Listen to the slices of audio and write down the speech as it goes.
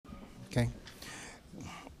Okay.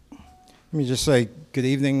 Let me just say good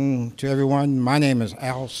evening to everyone. My name is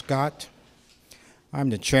Al Scott. I'm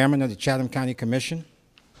the chairman of the Chatham County Commission.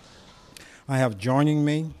 I have joining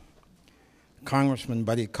me Congressman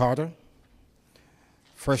Buddy Carter,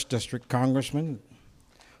 1st District Congressman,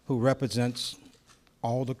 who represents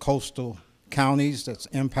all the coastal counties that's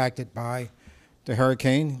impacted by the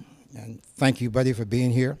hurricane. And thank you, Buddy, for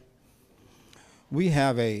being here. We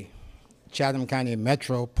have a Chatham County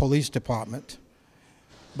Metro Police Department,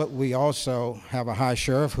 but we also have a high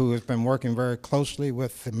sheriff who has been working very closely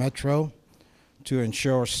with the Metro to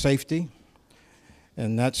ensure safety,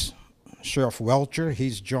 and that's Sheriff Welcher.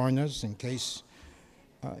 He's joined us in case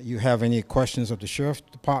you have any questions of the Sheriff's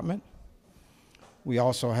Department. We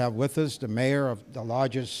also have with us the mayor of the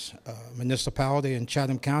largest municipality in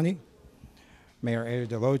Chatham County. Mayor Eddie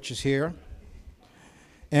DeLoach is here.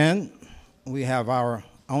 And we have our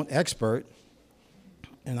own expert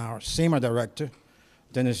and our SEMA director,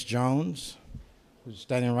 Dennis Jones, who's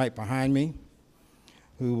standing right behind me,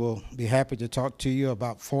 who will be happy to talk to you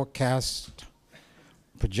about forecast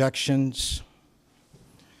projections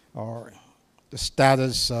or the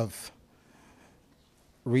status of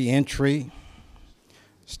reentry,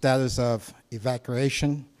 status of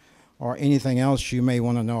evacuation, or anything else you may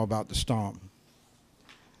want to know about the storm.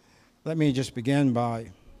 Let me just begin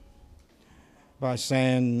by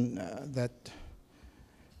saying that,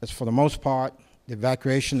 as for the most part, the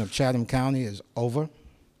evacuation of Chatham County is over,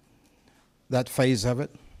 that phase of it.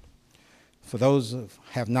 For those who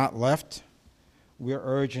have not left, we're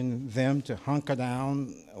urging them to hunker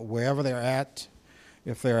down wherever they're at.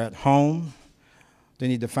 If they're at home, they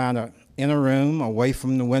need to find an inner room away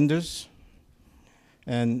from the windows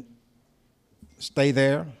and stay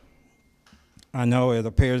there. I know it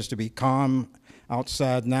appears to be calm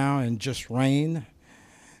outside now and just rain,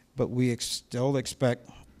 but we still expect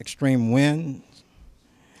extreme wind,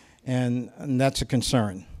 and that's a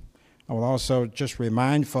concern. I will also just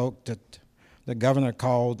remind folk that the governor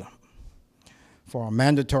called for a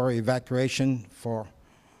mandatory evacuation for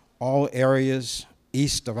all areas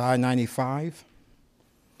east of I-95.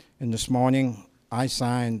 And this morning, I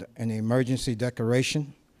signed an emergency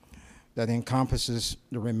declaration that encompasses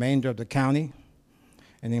the remainder of the county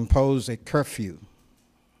and impose a curfew.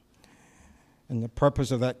 And the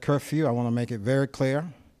purpose of that curfew, I want to make it very clear,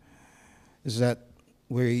 is that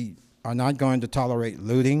we are not going to tolerate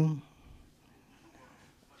looting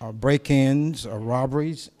or break-ins or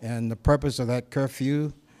robberies, and the purpose of that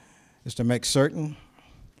curfew is to make certain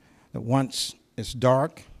that once it's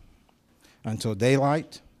dark until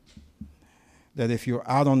daylight, that if you're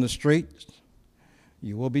out on the street,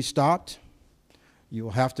 you will be stopped, you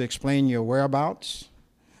will have to explain your whereabouts,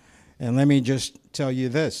 and let me just tell you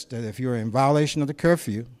this, that if you're in violation of the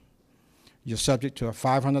curfew, you're subject to a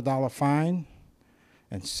 $500 fine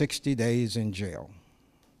and 60 days in jail.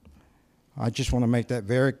 I just want to make that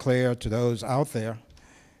very clear to those out there.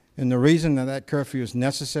 And the reason that that curfew is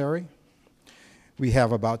necessary, we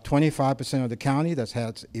have about 25% of the county that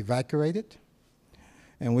has evacuated,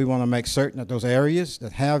 and we want to make certain that those areas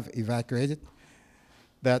that have evacuated,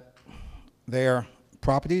 that their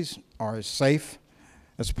properties are as safe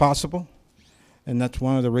as possible, and that's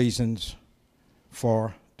one of the reasons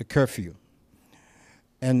for the curfew.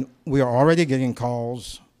 And we are already getting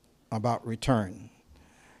calls about return.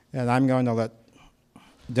 And I'm going to let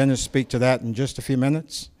Dennis speak to that in just a few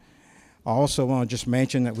minutes. I also want to just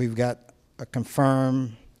mention that we've got a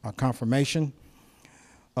confirmation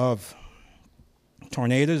of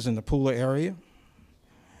tornadoes in the Pooler area.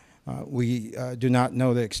 We do not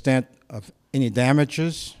know the extent of any damage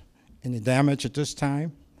at this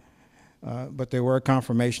time, but there were a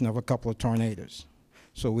confirmation of a couple of tornadoes.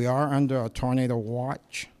 So we are under a tornado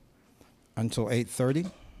watch until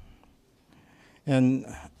 8:30. And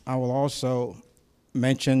I will also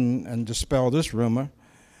mention and dispel this rumor,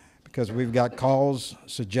 because we've got calls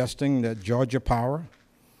suggesting that Georgia Power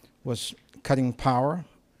was cutting power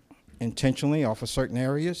intentionally off of certain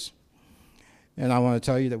areas. And I want to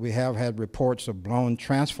tell you that we have had reports of blown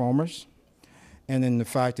transformers. And in the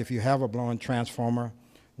fact, if you have a blown transformer,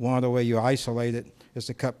 one of the way you isolate it is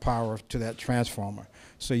to cut power to that transformer.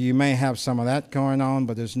 So you may have some of that going on,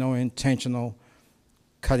 but there's no intentional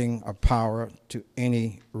cutting of power to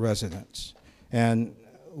any residents. And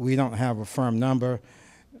we don't have a firm number,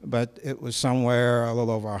 but it was somewhere a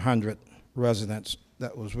little over 100 residents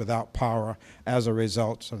that was without power as a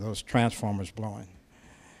result of those transformers blowing.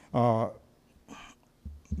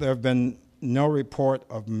 There have been no report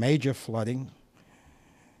of major flooding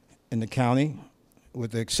in the county,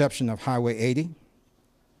 with the exception of Highway 80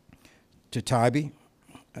 to Tybee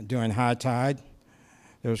during high tide.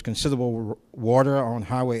 There was considerable water on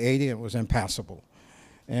Highway 80. It was impassable.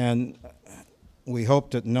 And we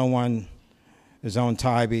hope that no one is on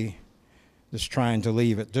Tybee that's trying to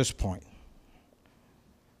leave at this point.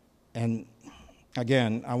 And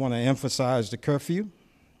again, I want to emphasize the curfew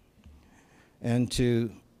and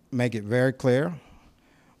to make it very clear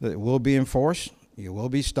that it will be enforced. You will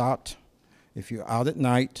be stopped if you're out at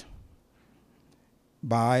night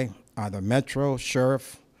by either Metro,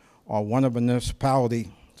 Sheriff, or one of the municipalities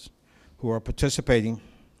who are participating,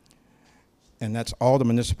 and that's all the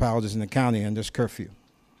municipalities in the county in this curfew.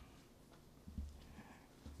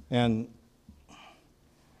 And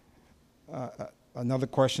another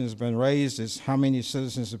question has been raised is how many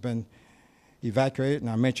citizens have been evacuated, and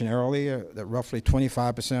I mentioned earlier that roughly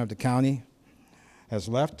 25% of the county has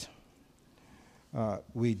left.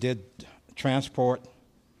 We did transport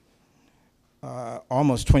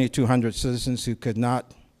almost 2,200 citizens who could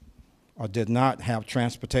not or did not have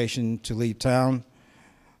transportation to leave town.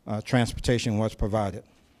 Transportation was provided.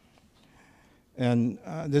 And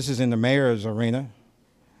this is in the mayor's arena,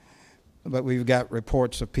 but we've got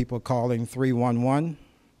reports of people calling 311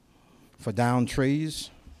 for downed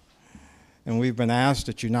trees. And we've been asked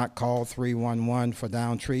that you not call 311 for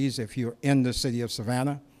downed trees if you're in the city of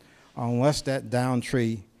Savannah, unless that downed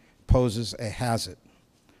tree poses a hazard,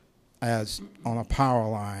 as on a power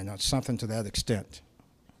line or something to that extent.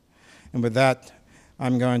 And with that,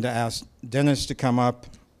 I'm going to ask Dennis to come up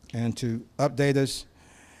and to update us.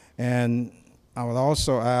 And I would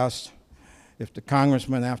also ask if the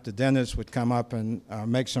congressman after Dennis would come up and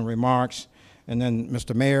make some remarks. And then,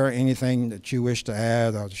 Mr. Mayor, anything that you wish to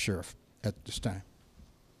add, or the sheriff at this time.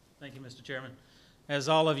 Thank you, Mr. Chairman. As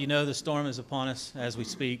all of you know, the storm is upon us as we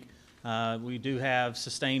speak. We do have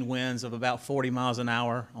sustained winds of about 40 miles an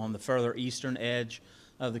hour on the further eastern edge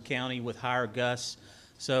of the county with higher gusts.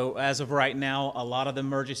 So as of right now, a lot of the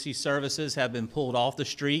emergency services have been pulled off the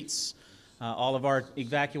streets. All of our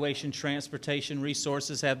evacuation transportation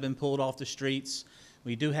resources have been pulled off the streets.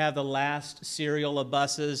 We do have the last serial of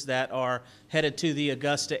buses that are headed to the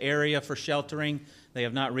Augusta area for sheltering. They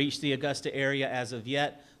have not reached the Augusta area as of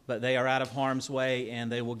yet, but they are out of harm's way,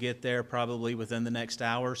 and they will get there probably within the next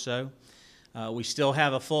hour or so. We still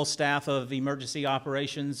have a full staff of emergency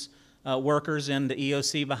operations workers in the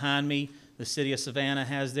EOC behind me. The city of Savannah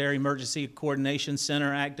has their emergency coordination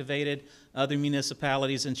center activated. Other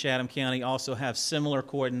municipalities in Chatham County also have similar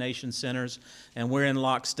coordination centers, and we're in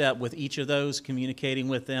lockstep with each of those, communicating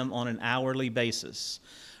with them on an hourly basis.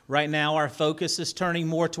 Right now, our focus is turning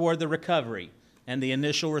more toward the recovery and the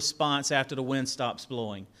initial response after the wind stops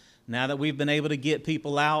blowing. Now that we've been able to get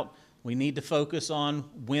people out, we need to focus on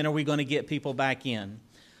when are we going to get people back in.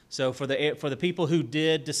 So for the people who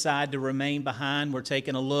did decide to remain behind, we're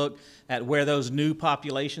taking a look at where those new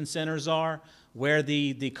population centers are, where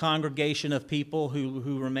the congregation of people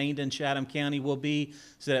who remained in Chatham County will be,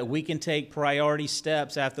 so that we can take priority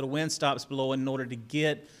steps after the wind stops blowing in order to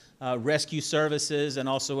get rescue services and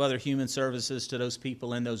also other human services to those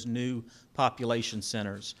people in those new population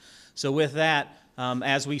centers. So with that,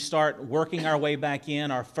 as we start working our way back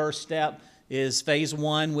in, our first step is phase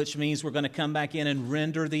one, which means we're going to come back in and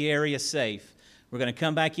render the area safe. We're going to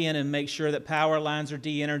come back in and make sure that power lines are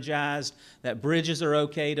de-energized, that bridges are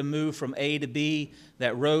okay to move from A to B,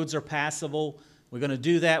 that roads are passable. We're going to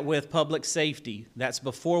do that with public safety. That's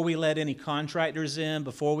before we let any contractors in,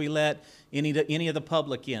 before we let any of the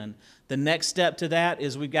public in. The next step to that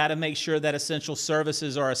is we've got to make sure that essential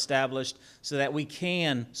services are established so that we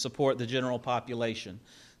can support the general population.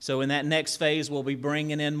 So in that next phase, we'll be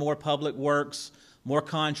bringing in more public works, more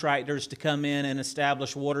contractors to come in and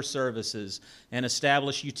establish water services and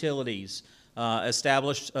establish utilities,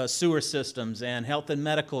 establish sewer systems and health and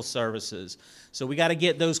medical services. So we got to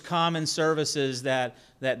get those common services that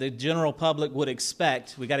the general public would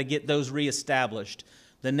expect. We got to get those reestablished.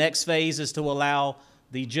 The next phase is to allow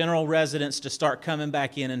the general residents to start coming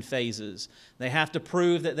back in phases. They have to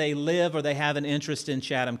prove that they live or they have an interest in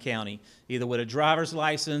Chatham County, either with a driver's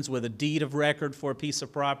license, with a deed of record for a piece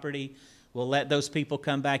of property. We'll let those people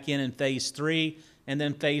come back in phase 3, and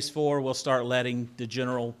then phase 4, we'll start letting the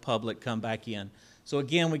general public come back in. So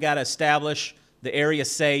again, we got to establish the area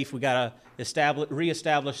safe. We got to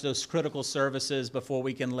reestablish those critical services before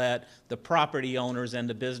we can let the property owners and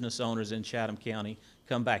the business owners in Chatham County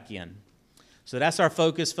come back in. So that's our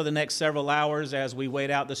focus for the next several hours as we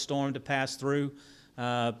wait out the storm to pass through.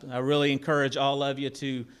 I really encourage all of you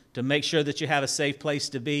to make sure that you have a safe place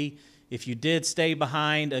to be. If you did stay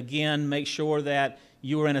behind, again, make sure that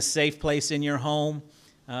you are in a safe place in your home.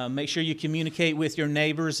 Make sure you communicate with your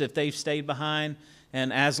neighbors if they've stayed behind.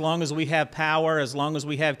 And as long as we have power, as long as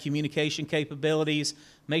we have communication capabilities,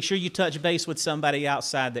 make sure you touch base with somebody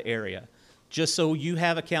outside the area. Just so you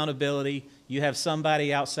have accountability, you have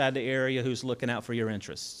somebody outside the area who's looking out for your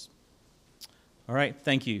interests. All right,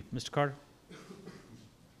 thank you. Mr. Carter?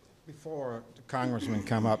 Before the congressman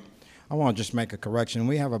come up, I want to just make a correction.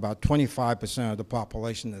 We have about 25% of the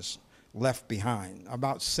population that's left behind.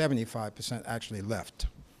 About 75% actually left.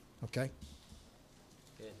 Okay?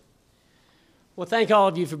 Good. Well, thank all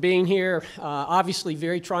of you for being here. Obviously,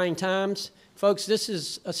 very trying times. Folks, this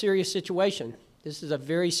is a serious situation. This is a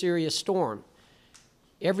very serious storm.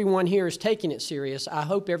 Everyone here is taking it serious. I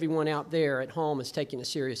hope everyone out there at home is taking it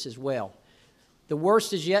serious as well. The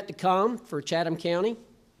worst is yet to come for Chatham County.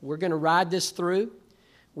 We're going to ride this through.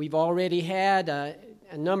 We've already had a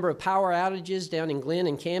number of power outages down in Glenn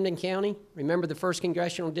and Camden County. Remember, the 1st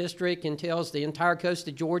Congressional District entails the entire coast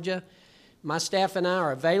of Georgia. My staff and I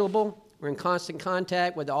are available. We're in constant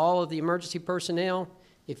contact with all of the emergency personnel.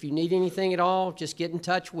 If you need anything at all, just get in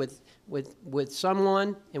touch with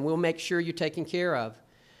someone, and we'll make sure you're taken care of.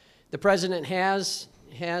 The President has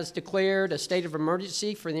declared a state of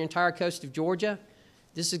emergency for the entire coast of Georgia.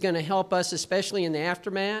 This is going to help us, especially in the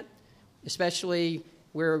aftermath, especially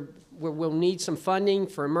where we'll need some funding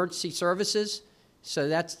for emergency services. So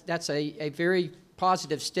that's a very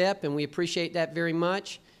positive step, and we appreciate that very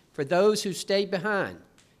much. For those who stayed behind,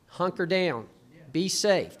 hunker down, be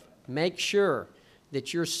safe, make sure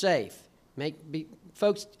that you're safe.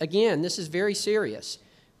 Folks, again, this is very serious.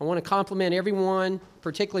 I want to compliment everyone,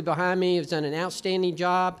 particularly behind me, who's done an outstanding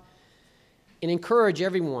job, and encourage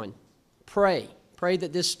everyone, pray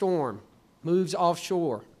that this storm moves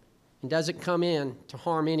offshore and doesn't come in to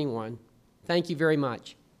harm anyone. Thank you very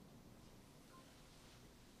much.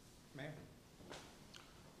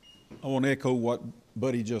 I want to echo what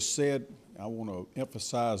Buddy just said. I want to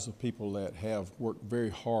emphasize the people that have worked very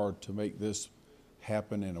hard to make this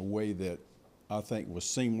happen in a way that I think was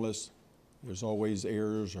seamless. There's always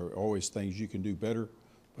errors or always things you can do better,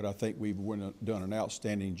 but I think we've done an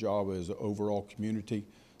outstanding job as an overall community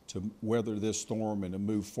to weather this storm and to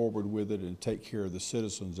move forward with it and take care of the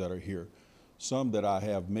citizens that are here. Some that I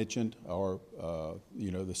have mentioned are,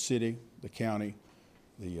 the city, the county,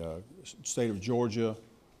 the state of Georgia,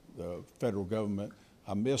 the federal government.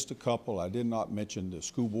 I missed a couple. I did not mention the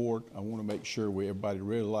school board. I want to make sure everybody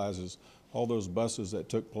realizes all those buses that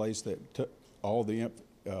took place, that took all the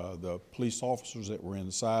police officers that were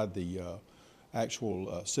inside the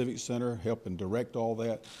actual civic center, helping direct all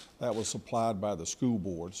that, that was supplied by the school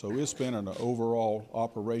board. So it's been an overall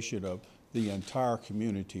operation of the entire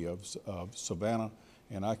community of Savannah,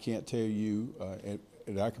 and I can't tell you,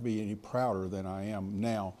 and I can be any prouder than I am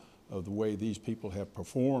now of the way these people have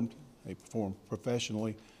performed. They performed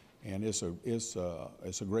professionally, and it's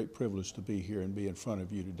a great privilege to be here and be in front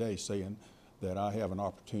of you today saying that I have an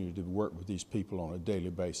opportunity to work with these people on a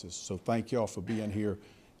daily basis. So thank y'all for being here,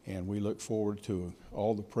 and we look forward to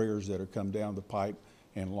all the prayers that are come down the pipe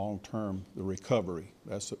and long-term the recovery.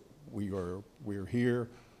 We're here.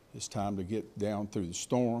 It's time to get down through the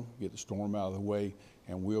storm, get the storm out of the way,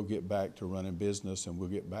 and we'll get back to running business, and we'll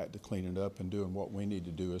get back to cleaning up and doing what we need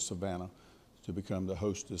to do as Savannah to become the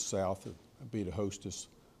hostess South and be the hostess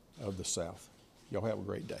of the South. Y'all have a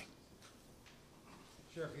great day.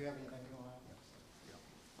 Sheriff, you have anything you want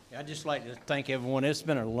to add? I'd just like to thank everyone. It's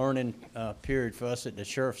been a learning period for us at the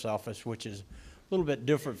Sheriff's Office, which is a little bit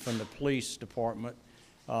different from the police department.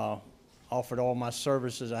 Offered all my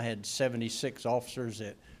services. I had 76 officers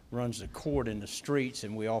that runs the court in the streets,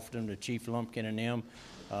 and we offered them to Chief Lumpkin and them,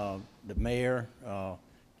 the mayor,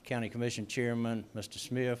 county commission chairman, Mr.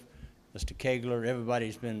 Smith, Mr. Kegler.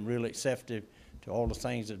 Everybody's been really receptive to all the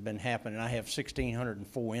things that have been happening. I have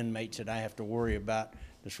 1,604 inmates that I have to worry about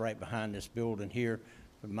that's right behind this building here.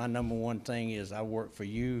 But my number one thing is I work for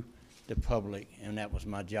you, the public, and that was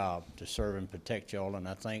my job, to serve and protect y'all. And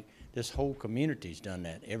I think this whole community's done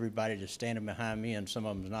that. Everybody that's standing behind me, and some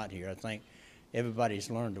of them's not here, I think everybody's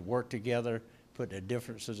learned to work together, put their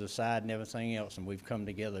differences aside and everything else, and we've come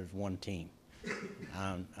together as one team.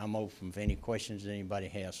 I'm open for any questions that anybody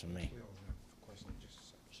has for me.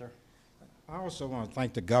 Sir? I also want to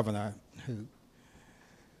thank the governor who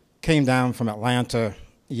came down from Atlanta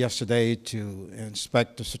yesterday to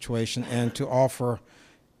inspect the situation and to offer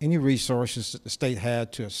any resources that the state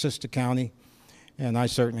had to assist the county. And I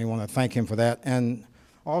certainly want to thank him for that. And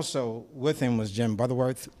also with him was Jim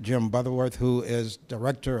Butterworth, who is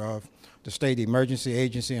director of the State Emergency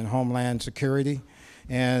Agency and Homeland Security.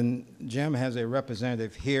 And Jim has a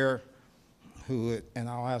representative here who, and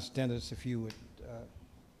I'll ask Dennis if you would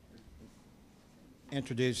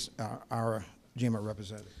introduce our GMA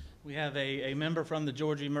representative. We have a member from the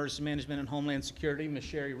Georgia Emergency Management and Homeland Security, Ms.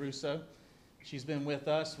 Sherry Russo. She's been with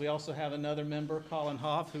us. We also have another member, Colin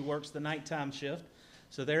Hoff, who works the nighttime shift.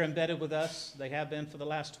 So they're embedded with us. They have been for the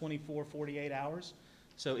last 24, 48 hours.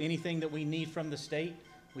 So anything that we need from the state,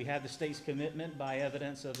 we have the state's commitment by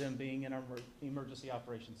evidence of them being in our Emergency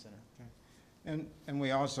Operations Center. And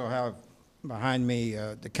we also have behind me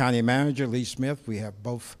the county manager, Lee Smith. We have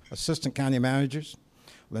both assistant county managers,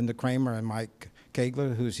 Linda Kramer and Mike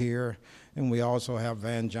Kegler, who's here. And we also have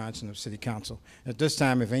Van Johnson of City Council. At this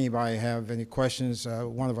time, if anybody have any questions,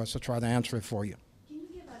 one of us will try to answer it for you. Can you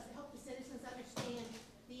give us, help the citizens understand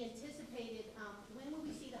the anticipated, when will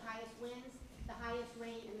we see the highest winds, the highest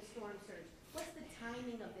rain, and the storm surge? What's the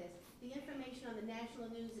timing of this? The information on the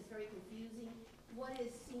national news is very confusing. What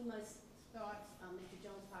is SEMA's thoughts, Mr.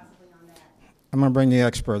 Jones, possibly on that? I'm going to bring the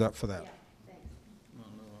expert up for that. Yeah, thanks. I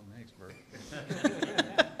don't know, I'm an expert.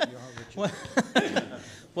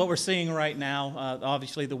 What we're seeing right now,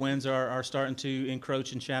 obviously the winds are starting to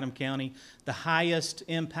encroach in Chatham County. The highest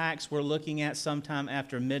impacts we're looking at sometime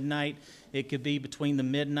after midnight. It could be between the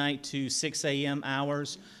midnight to 6 a.m.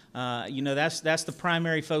 hours. You know, that's the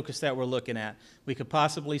primary focus that we're looking at. We could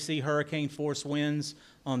possibly see hurricane force winds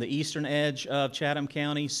on the eastern edge of Chatham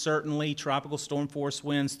County, certainly tropical storm force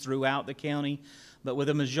winds throughout the county. But with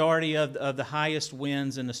a majority of the highest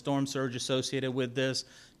winds and the storm surge associated with this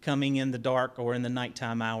coming in the dark or in the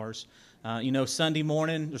nighttime hours. You know, Sunday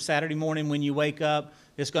morning or Saturday morning when you wake up,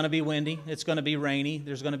 it's going to be windy, it's going to be rainy,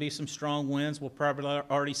 there's going to be some strong winds. We'll probably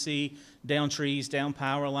already see down trees, down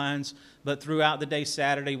power lines, but throughout the day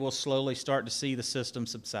Saturday, we'll slowly start to see the system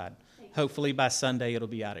subside. Hopefully by Sunday, it'll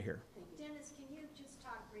be out of here. Dennis, can you just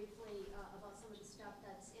talk briefly about some of the stuff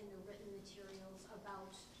that's in the written materials about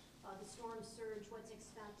the storm surge, what's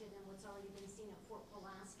expected, and what's already been seen at Fort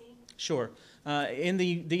Pulaski? Sure. In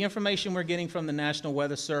the information we're getting from the National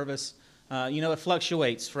Weather Service, you know, it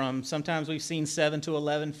fluctuates from sometimes we've seen 7 to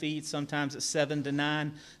 11 feet, sometimes it's 7 to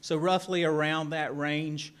 9. So roughly around that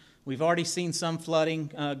range. We've already seen some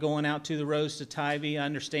flooding going out to the roads to Tybee. I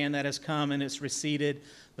understand that has come and it's receded.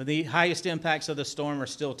 But the highest impacts of the storm are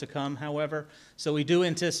still to come, however. So we do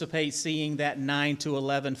anticipate seeing that 9 to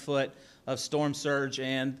 11 foot of storm surge.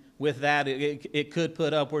 And with that, it could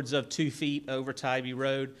put upwards of 2 feet over Tybee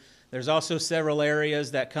Road. There's also several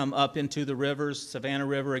areas that come up into the rivers, Savannah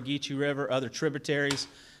River, Ogeechee River, other tributaries,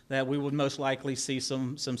 that we would most likely see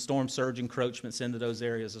some storm surge encroachments into those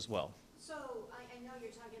areas as well. So I know you're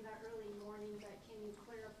talking about early morning, but can you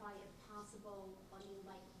clarify if possible, I mean,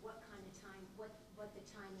 like what kind of time, what the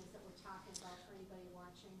time is that we're talking about for anybody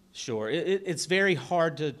watching? Sure. It's very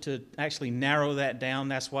hard to actually narrow that down.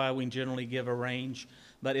 That's why we generally give a range.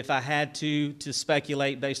 But if I had to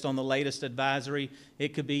speculate based on the latest advisory,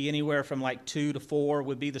 it could be anywhere from like 2 to 4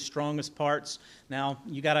 would be the strongest parts. Now,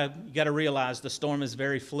 you gotta realize the storm is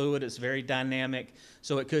very fluid, it's very dynamic,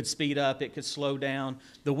 so it could speed up, it could slow down,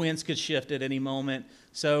 the winds could shift at any moment.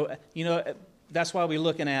 So, you know, that's why we're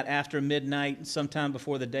looking at after midnight, sometime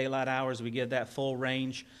before the daylight hours, we give that full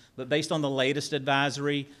range. But based on the latest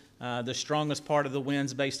advisory, the strongest part of the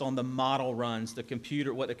winds based on the model runs,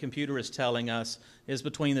 what the computer is telling us, is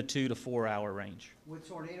between the 2 to 4 hour range. With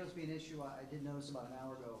tornadoes being an issue, I did notice about an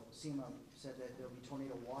hour ago, SEMA said that there'll be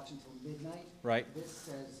tornado watch until midnight. Right. This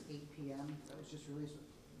says 8 p.m. That was just released.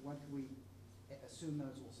 When can we assume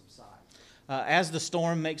those will subside? As the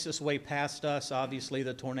storm makes its way past us, obviously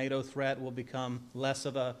the tornado threat will become less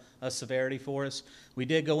of a severity for us. We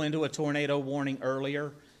did go into a tornado warning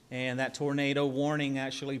earlier, and that tornado warning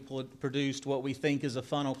actually produced what we think is a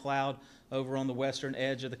funnel cloud over on the western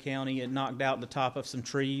edge of the county. It knocked out the top of some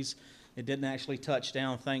trees. It didn't actually touch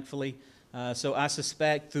down, thankfully. So I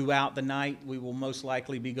suspect throughout the night we will most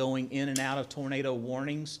likely be going in and out of tornado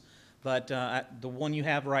warnings. But the one you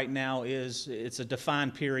have right now it's a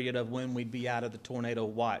defined period of when we'd be out of the tornado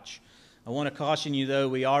watch. I want to caution you, though,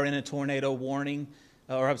 we are in a tornado warning,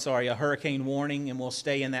 or I'm sorry, a hurricane warning, and we'll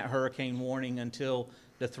stay in that hurricane warning until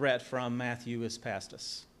the threat from Matthew is past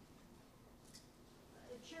us.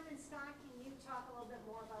 Chairman Scott, can you talk a little bit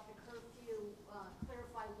more about the curfew,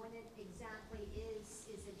 clarify when it exactly is?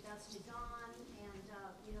 Is it dusk to dawn, and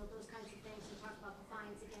you know, those kinds of things, and talk about the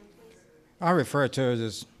fines again, please? I refer to it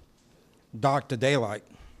as dark to daylight.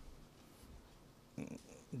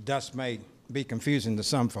 Dusk may be confusing to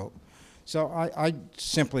some folk. So I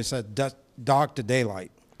simply said dark to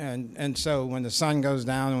daylight. And so when the sun goes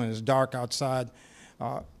down, when it's dark outside,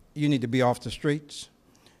 you need to be off the streets,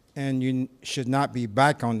 and you should not be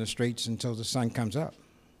back on the streets until the sun comes up.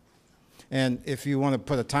 And if you want to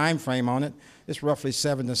put a time frame on it, it's roughly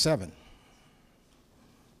 7 to 7.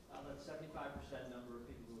 That 75% number of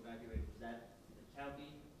people who evacuated, is that the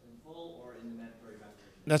county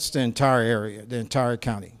That's the entire area, the entire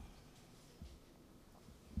county.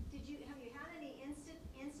 Have you had any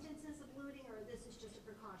instances of looting, or this is just a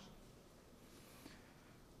precaution?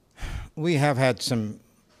 We have had some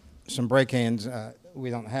break-ins. We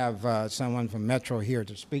don't have someone from Metro here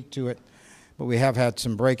to speak to it, but we have had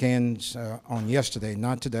some break-ins on yesterday,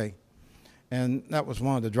 not today, and that was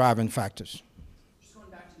one of the driving factors. Just going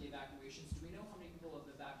back to the evacuations, do we know how many people have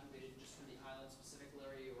evacuated just from the island-specific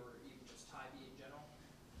area or even just Tybee in general?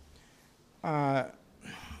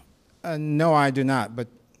 No, I do not, but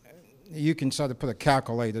you can sort of put a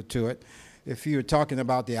calculator to it. If you're talking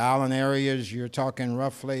about the island areas, you're talking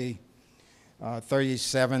roughly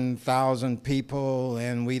 37,000 people,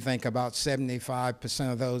 and we think about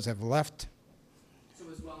 75% of those have left. So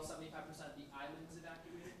as well, 75% of the islands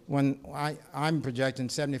evacuated? When I'm projecting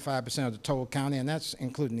 75% of the total county, and that's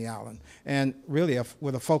including the island, and really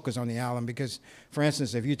with a focus on the island, because, for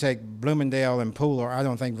instance, if you take Bloomingdale and Pooler, I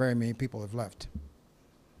don't think very many people have left.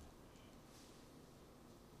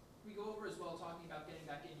 We go over as well, talking about getting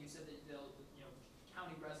back in. You said that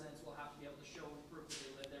county residents will have to be able to show proof that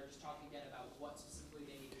they live there. Just talking again about what specifically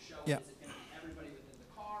they need to show. Yeah. Is it going to be everybody within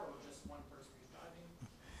the car or just one person who's driving?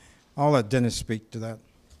 I'll let Dennis speak to that.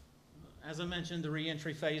 As I mentioned, the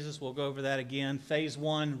reentry phases, we'll go over that again. Phase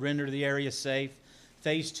 1, render the area safe.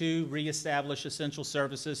 Phase 2, reestablish essential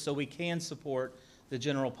services so we can support the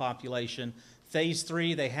general population. Phase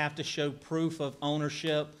 3, they have to show proof of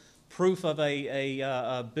ownership, proof of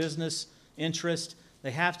a business interest.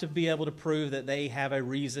 They have to be able to prove that they have a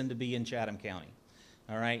reason to be in Chatham County.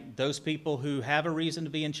 All right? Those people who have a reason to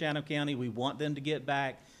be in Chatham County, we want them to get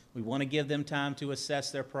back. We want to give them time to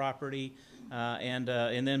assess their property and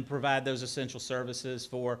then provide those essential services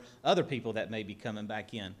for other people that may be coming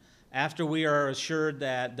back in. After we are assured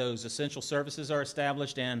that those essential services are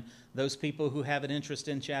established and those people who have an interest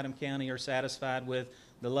in Chatham County are satisfied with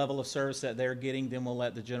the level of service that they're getting, then we'll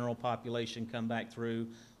let the general population come back through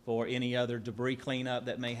for any other debris cleanup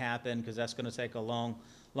that may happen, because that's going to take a long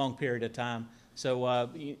period of time. So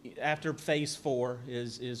after phase 4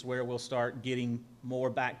 is where we'll start getting more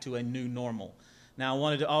back to a new normal. Now, I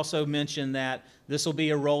wanted to also mention that this will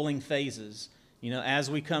be a rolling phases.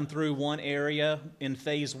 As we come through one area in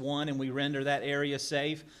phase 1 and we render that area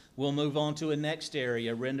safe, we'll move on to a next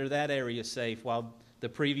area, render that area safe, while the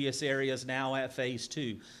previous area is now at phase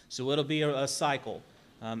 2. So it'll be a cycle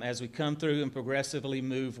as we come through and progressively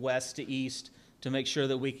move west to east to make sure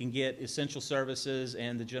that we can get essential services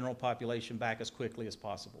and the general population back as quickly as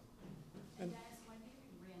possible. And Dennis, when do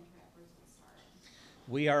reentry efforts start?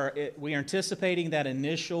 We are anticipating that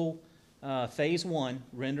initial phase 1,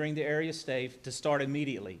 rendering the area safe, to start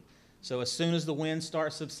immediately. So as soon as the winds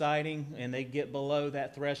start subsiding and they get below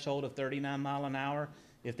that threshold of 39 miles an hour,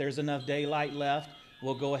 if there's enough daylight left,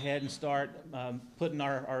 we'll go ahead and start putting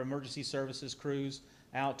our emergency services crews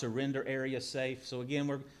out to render areas safe. So again,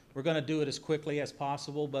 we're going to do it as quickly as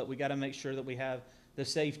possible, but we got to make sure that we have the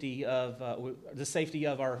safety of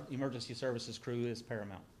our emergency services crew is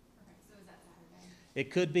paramount. Okay, so is that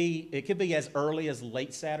Saturday? It could be as early as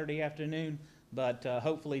late Saturday afternoon, but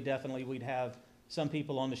hopefully, definitely, we'd have some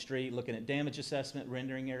people on the street looking at damage assessment,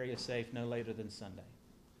 rendering areas safe no later than Sunday.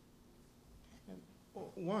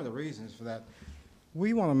 One of the reasons for that,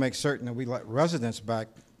 we want to make certain that we let residents back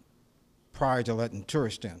prior to letting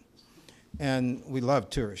tourists in. And we love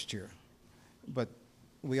tourists here, but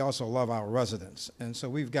we also love our residents. And so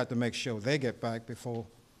we've got to make sure they get back before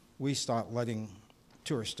we start letting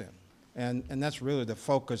tourists in. And that's really the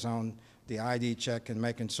focus on the ID check and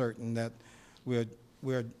making certain that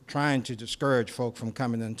we're trying to discourage folk from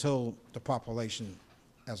coming until the population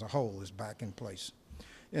as a whole is back in place.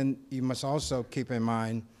 And you must also keep in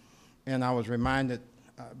mind, and I was reminded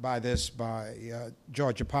by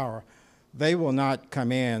Georgia Power, they will not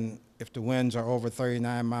come in if the winds are over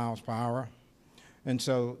 39 miles per hour. And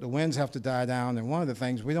so the winds have to die down. And one of the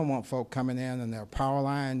things, we don't want folk coming in and their power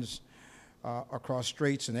lines across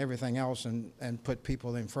streets and everything else and put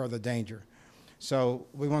people in further danger. So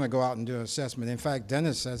we want to go out and do an assessment. In fact,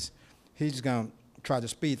 Dennis says he's going to try to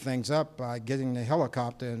speed things up by getting the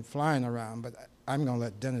helicopter and flying around, but I'm going to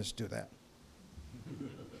let Dennis do that.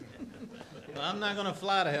 Well, I'm not going to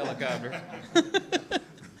fly the helicopter.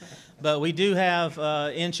 But we do have,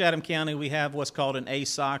 in Chatham County, we have what's called an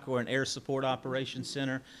ASOC, or an Air Support Operations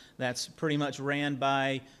Center, that's pretty much ran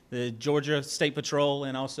by the Georgia State Patrol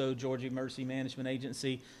and also Georgia Emergency Management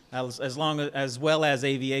Agency, as well as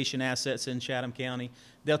aviation assets in Chatham County.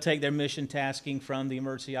 They'll take their mission tasking from the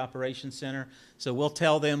Emergency Operations Center. So we'll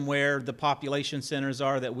tell them where the population centers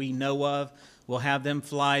are that we know of. We'll have them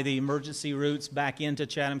fly the emergency routes back into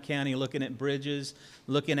Chatham County, looking at bridges,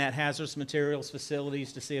 looking at hazardous materials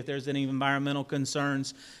facilities to see if there's any environmental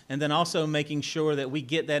concerns, and then also making sure that we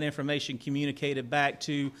get that information communicated back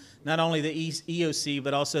to not only the EOC,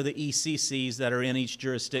 but also the ECCs that are in each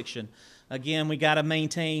jurisdiction. Again, we got to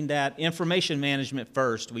maintain that information management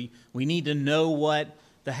first. We need to know what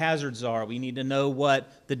the hazards are. We need to know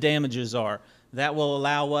what the damages are. That will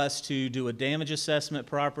allow us to do a damage assessment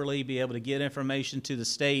properly, be able to get information to the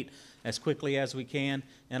state as quickly as we can,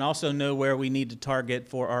 and also know where we need to target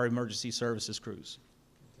for our emergency services crews.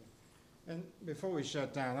 And before we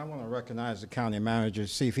shut down, I want to recognize the county manager,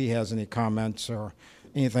 see if he has any comments or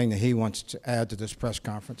anything that he wants to add to this press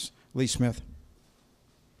conference. Lee Smith.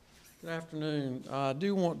 Good afternoon. I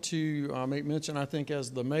do want to make mention, I think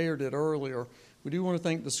as the mayor did earlier, we do want to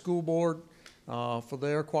thank the school board for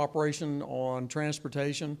their cooperation on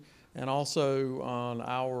transportation and also on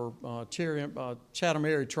our Chatham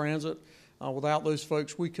area transit. Without those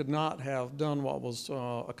folks, we could not have done what was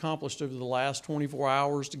accomplished over the last 24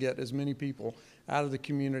 hours to get as many people out of the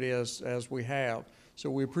community as we have. So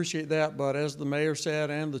we appreciate that, but as the mayor said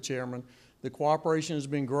and the chairman, the cooperation has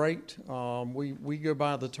been great. We go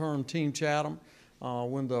by the term Team Chatham.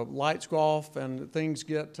 When the lights go off and things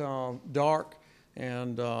get dark,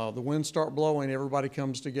 and the winds start blowing, everybody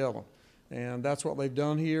comes together. And that's what they've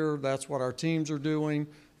done here. That's what our teams are doing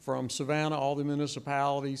from Savannah, all the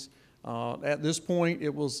municipalities. At this point,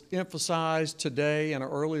 it was emphasized today in an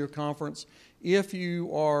earlier conference, if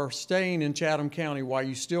you are staying in Chatham County while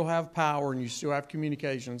you still have power and you still have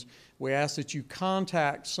communications, we ask that you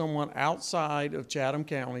contact someone outside of Chatham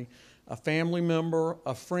County, a family member,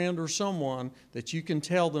 a friend, or someone that you can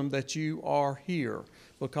tell them that you are here,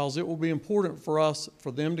 because it will be important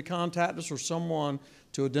for them to contact us or someone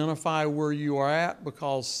to identify where you are at,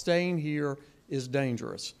 because staying here is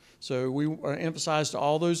dangerous. So we emphasize to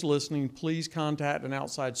all those listening, please contact an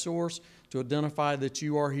outside source to identify that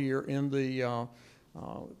you are here in the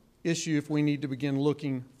issue if we need to begin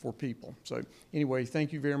looking for people. So anyway,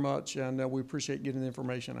 thank you very much, and we appreciate getting the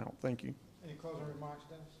information out. Thank you. Any closing remarks,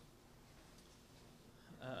 Dennis?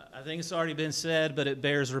 I think it's already been said, but it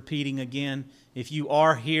bears repeating again. If you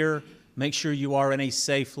are here, make sure you are in a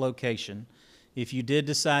safe location. If you did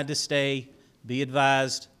decide to stay, be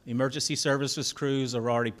advised, emergency services crews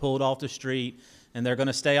are already pulled off the street, and they're going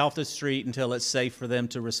to stay off the street until it's safe for them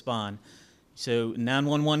to respond. So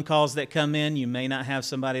 911 calls that come in, you may not have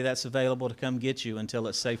somebody that's available to come get you until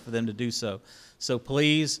it's safe for them to do so. So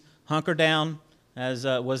please hunker down, as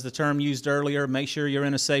was the term used earlier. Make sure you're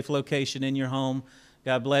in a safe location in your home.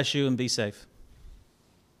 God bless you and be safe.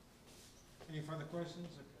 Any further questions?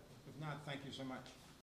 If not, thank you so much.